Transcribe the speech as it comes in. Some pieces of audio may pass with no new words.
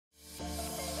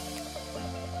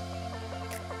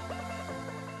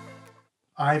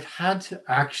I've had to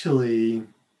actually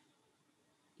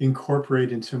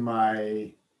incorporate into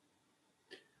my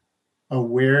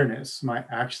awareness,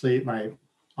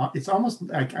 it's almost,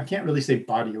 I can't really say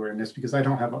body awareness because I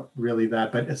don't have really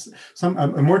that, but it's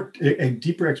a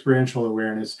deeper experiential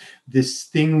awareness,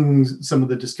 some of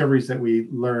the discoveries that we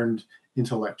learned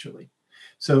intellectually.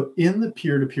 So in the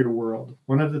peer-to-peer world,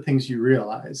 one of the things you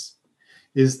realize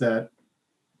is that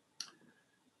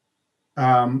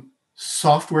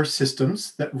software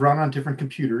systems that run on different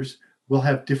computers will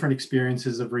have different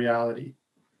experiences of reality.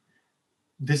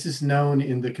 This is known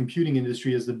in the computing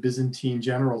industry as the Byzantine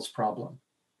generals problem.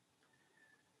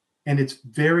 And it's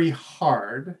very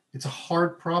hard. It's a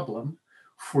hard problem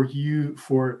for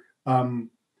a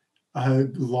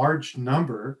large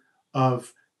number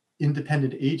of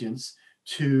independent agents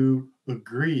to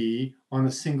agree on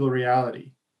a single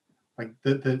reality. Like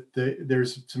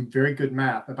there's some very good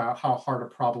math about how hard a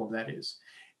problem that is.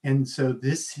 And so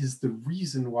this is the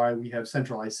reason why we have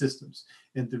centralized systems,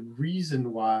 and the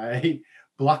reason why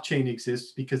blockchain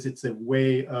exists, because it's a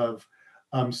way of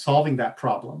solving that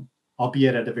problem,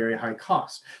 albeit at a very high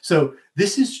cost. So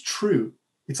this is true.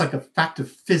 It's like a fact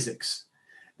of physics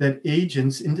that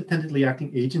agents, independently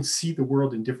acting agents, see the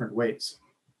world in different ways.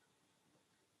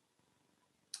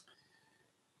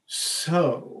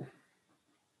 So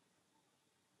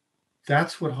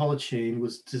that's what Holochain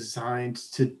was designed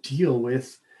to deal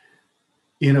with,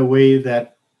 in a way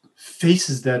that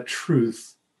faces that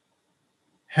truth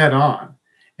head on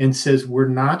and says, we're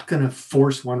not going to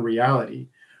force one reality.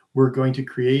 We're going to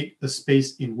create a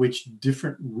space in which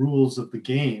different rules of the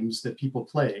games that people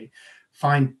play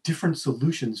find different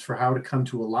solutions for how to come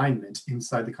to alignment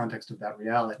inside the context of that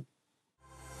reality.